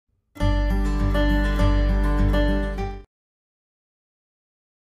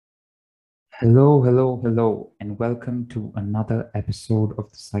Hello, and welcome to another episode of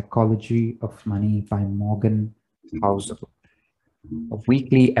the Psychology of Money by Morgan Housel, a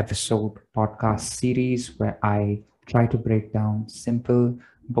weekly episode podcast series where I try to break down simple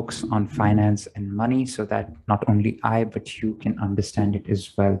books on finance and money so that not only I, but you can understand it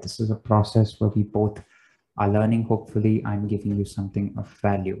as well. This is a process where we both are learning. Hopefully, I'm giving you something of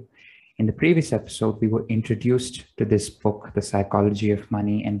value. In the previous episode, we were introduced to this book, The Psychology of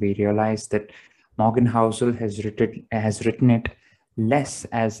Money, and we realized that Morgan Housel has written it less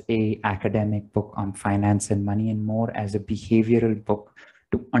as a academic book on finance and money and more as a behavioral book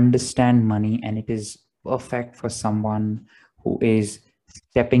to understand money, and it is perfect for someone who is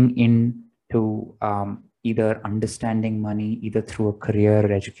stepping into either understanding money either through a career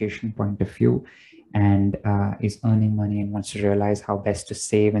or education point of view, and is earning money and wants to realize how best to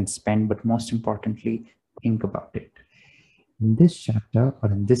save and spend, but most importantly, think about it. In this chapter, or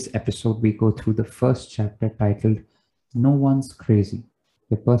in this episode, we go through the first chapter titled No One's Crazy.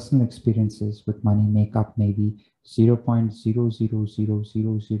 Your personal experiences with money make up maybe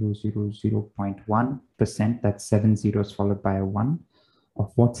 0.000000001%, that's seven zeros followed by a one,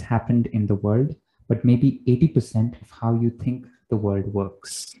 of what's happened in the world, but maybe 80% of how you think the world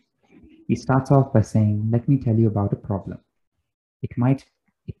works. He starts off by saying, let me tell you about a problem. It might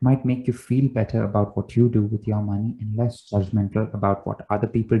it might make you feel better about what you do with your money and less judgmental about what other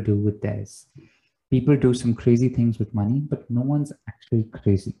people do with theirs. People do some crazy things with money, but no one's actually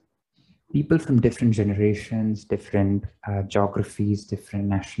crazy. People from different generations, different geographies, different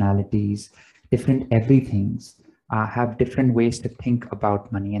nationalities, different everythings have different ways to think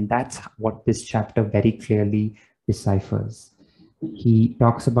about money. And that's what this chapter very clearly deciphers. He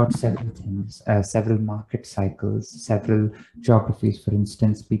talks about several things, several market cycles, several geographies. For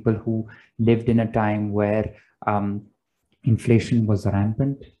instance, people who lived in a time where inflation was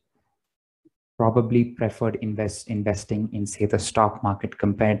rampant probably preferred investing in, say, the stock market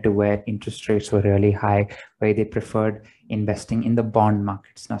compared to where interest rates were really high, where they preferred investing in the bond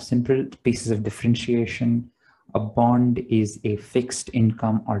markets. Now, simple pieces of differentiation. A bond is a fixed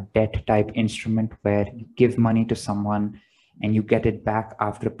income or debt type instrument where you give money to someone and you get it back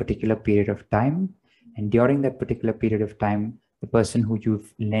after a particular period of time. And during that particular period of time, the person who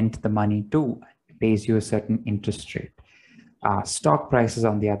you've lent the money to pays you a certain interest rate. Stock prices,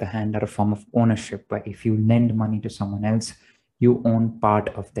 on the other hand, are a form of ownership where if you lend money to someone else, you own part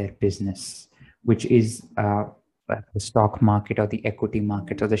of their business, which is the stock market or the equity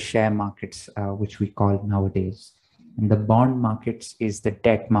market or the share markets, which we call nowadays. And the bond markets is the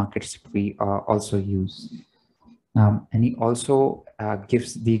debt markets we also use. And he also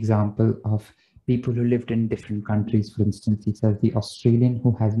gives the example of people who lived in different countries. For instance, he says the Australian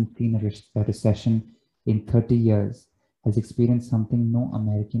who hasn't seen a recession in 30 years has experienced something no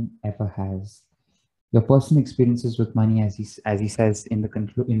American ever has. Your personal experiences with money, as he says in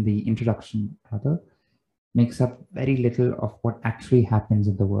the introduction, rather, makes up very little of what actually happens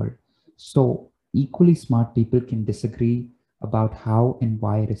in the world. So equally smart people can disagree about how and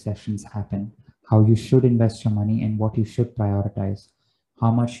why recessions happen, how you should invest your money and what you should prioritize,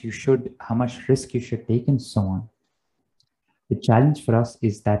 how much risk you should take, and so on. The challenge for us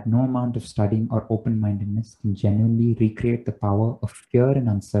is that no amount of studying or open-mindedness can genuinely recreate the power of fear and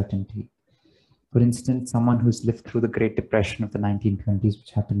uncertainty. For instance, someone who's lived through the Great Depression of the 1920s,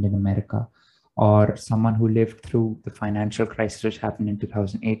 which happened in America, or someone who lived through the financial crisis, which happened in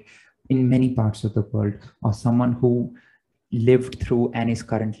 2008 in many parts of the world, or someone who lived through and is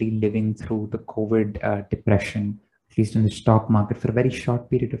currently living through the COVID depression, at least in the stock market, for a very short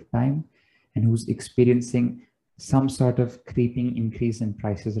period of time, and who's experiencing some sort of creeping increase in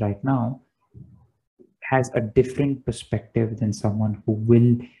prices right now, has a different perspective than someone who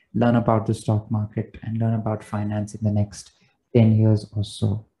will learn about the stock market and learn about finance in the next 10 years or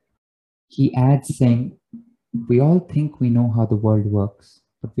so. He adds saying, we all think we know how the world works,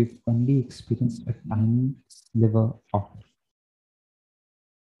 but we've only experienced a tiny sliver of it.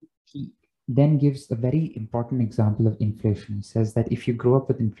 He then gives a very important example of inflation. He says that if you grew up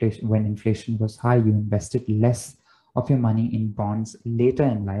with inflation, when inflation was high, you invested less of your money in bonds later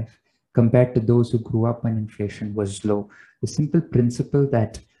in life compared to those who grew up when inflation was low. The simple principle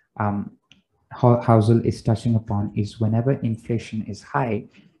that Housel is touching upon is whenever inflation is high,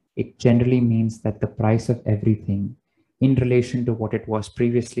 it generally means that the price of everything in relation to what it was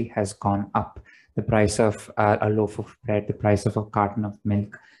previously has gone up. The price of a loaf of bread, the price of a carton of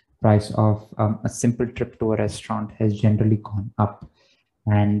milk, price of a simple trip to a restaurant has generally gone up.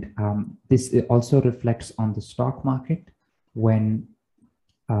 And this also reflects on the stock market when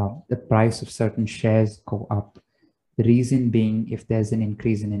the price of certain shares go up. The reason being, if there's an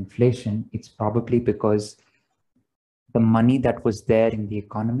increase in inflation, it's probably because the money that was there in the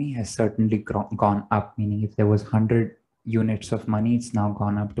economy has certainly gone up, meaning if there was 100 units of money, it's now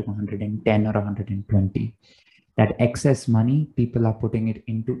gone up to 110 or 120. That excess money, people are putting it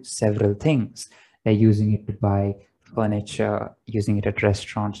into several things. They're using it to buy furniture, using it at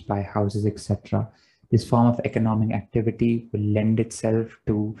restaurants, buy houses, etc. This form of economic activity will lend itself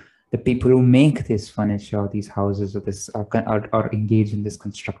to the people who make this furniture, these houses, or engage in this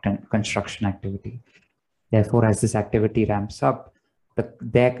construction activity. Therefore, as this activity ramps up,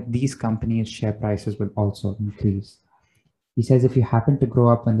 these companies' share prices will also increase. He says if you happen to grow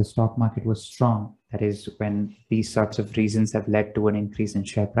up when the stock market was strong, that is, when these sorts of reasons have led to an increase in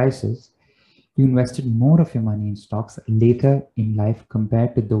share prices, you invested more of your money in stocks later in life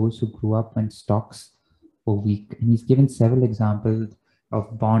compared to those who grew up when stocks were weak. And he's given several examples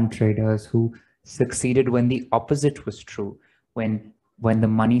of bond traders who succeeded when the opposite was true, when the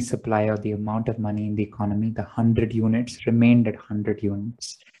money supply or the amount of money in the economy, the 100 units remained at 100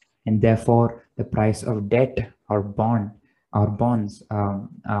 units. And therefore, the price of debt or bonds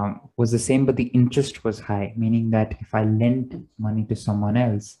was the same, but the interest was high, meaning that if I lent money to someone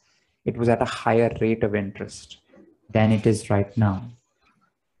else, it was at a higher rate of interest than it is right now.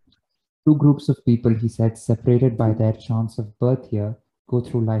 Two groups of people, he said, separated by their chance of birth here, go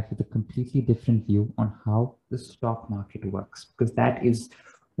through life with a completely different view on how the stock market works, because that is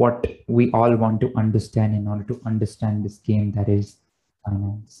what we all want to understand in order to understand this game that is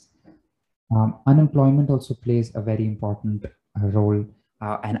finance. Unemployment also plays a very important role,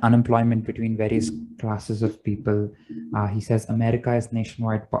 and unemployment between various classes of people. He says America is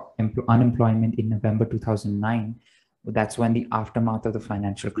nationwide unemployment in November 2009. That's when the aftermath of the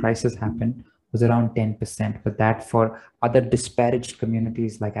financial crisis happened, was around 10%, but that for other disparaged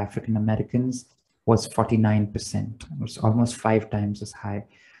communities like African Americans was 49%. It was almost 5 times as high.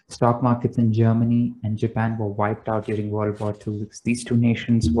 Stock markets in Germany and Japan were wiped out during World War II because these two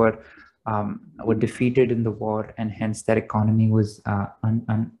nations were defeated in the war, and hence their economy was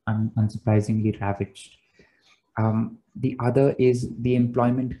unsurprisingly ravaged. The other is the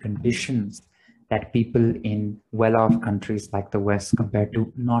employment conditions that people in well-off countries like the West compared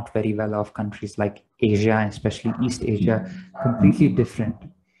to not very well-off countries like Asia, especially East Asia, completely different.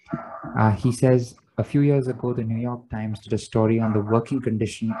 He says a few years ago, the New York Times did a story on the working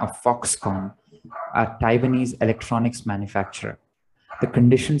condition of Foxconn, a Taiwanese electronics manufacturer. The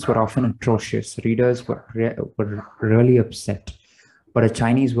conditions were often atrocious. Readers were really upset. But a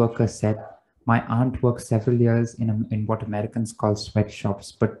Chinese worker said, my aunt worked several years in what Americans call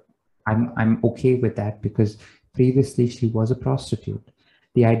sweatshops, but I'm okay with that because previously she was a prostitute.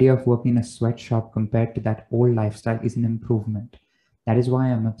 The idea of working in a sweatshop compared to that old lifestyle is an improvement. That is why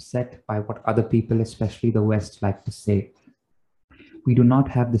I'm upset by what other people, especially the West, like to say. We do not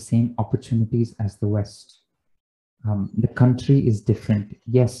have the same opportunities as the West. The country is different.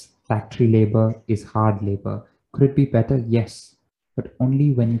 Yes, factory labor is hard labor. Could it be better? Yes, but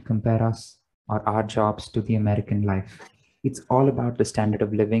only when you compare us or our jobs to the American life. It's all about the standard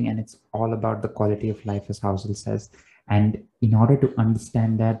of living, and it's all about the quality of life, as Housel says. And in order to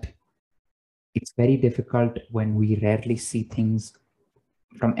understand that, it's very difficult when we rarely see things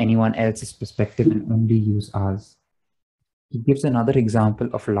from anyone else's perspective and only use ours. He gives another example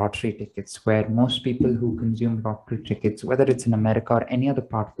of lottery tickets, where most people who consume lottery tickets, whether it's in America or any other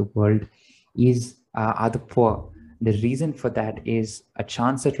part of the world, are the poor. The reason for that is a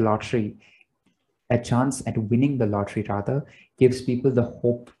chance at winning the lottery rather, gives people the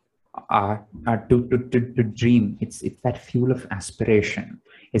hope to dream. It's that fuel of aspiration.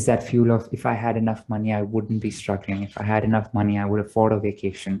 It's that fuel of, if I had enough money, I wouldn't be struggling. If I had enough money, I would afford a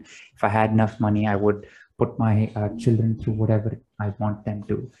vacation. If I had enough money, I would put my children through whatever I want them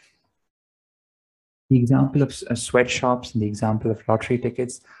to. The example of sweatshops and the example of lottery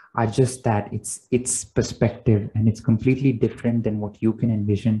tickets are just that. It's perspective, and it's completely different than what you can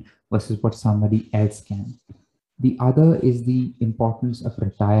envision versus what somebody else can. The other is the importance of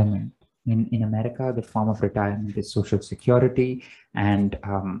retirement. In America, the form of retirement is Social Security and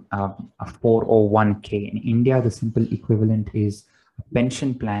a 401k. In India, the simple equivalent is a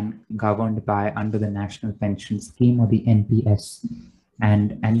pension plan governed by under the National Pension Scheme, or the NPS.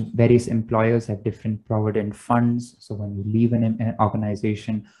 And various employers have different provident funds. So when you leave an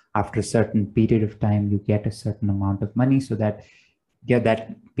organization, after a certain period of time, you get a certain amount of money, so that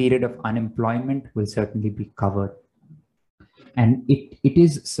that period of unemployment will certainly be covered. And it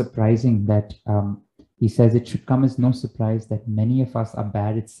is surprising that he says it should come as no surprise that many of us are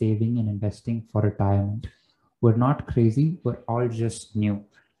bad at saving and investing for retirement. We're not crazy, we're all just new.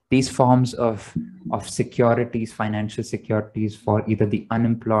 These forms of securities, financial securities for either the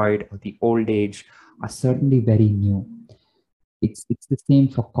unemployed or the old age, are certainly very new. It's the same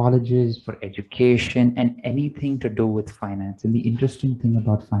for colleges, for education, and anything to do with finance. And the interesting thing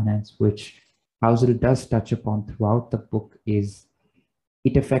about finance, which Housel does touch upon throughout the book, is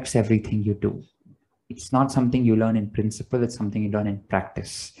it affects everything you do. It's not something you learn in principle, it's something you learn in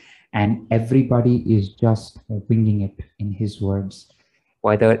practice. And everybody is just winging it, in his words.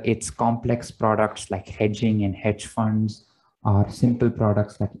 Whether it's complex products like hedging and hedge funds, or simple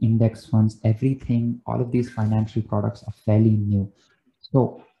products like index funds, everything, all of these financial products are fairly new.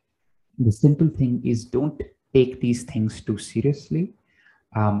 So the simple thing is, don't take these things too seriously.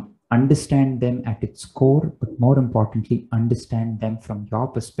 Understand them at its core, but more importantly, understand them from your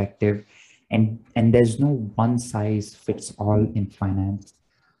perspective. And there's no one size fits all in finance.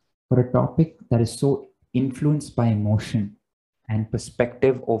 For a topic that is so influenced by emotion and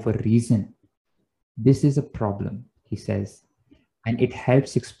perspective over reason, this is a problem, he says. And it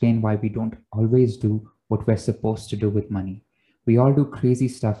helps explain why we don't always do what we're supposed to do with money. We all do crazy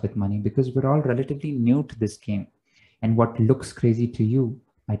stuff with money because we're all relatively new to this game. And what looks crazy to you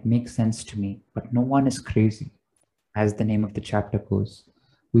might make sense to me, but no one is crazy, as the name of the chapter goes.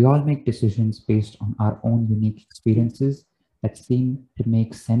 We all make decisions based on our own unique experiences that seem to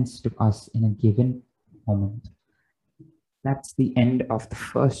make sense to us in a given moment. That's the end of the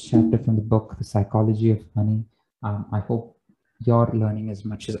first chapter from the book, The Psychology of Money. I hope you're learning as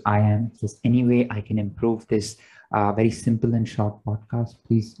much as I am. If there's any way I can improve this very simple and short podcast,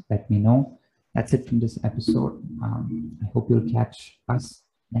 please let me know. That's it from this episode. I hope you'll catch us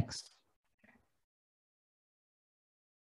next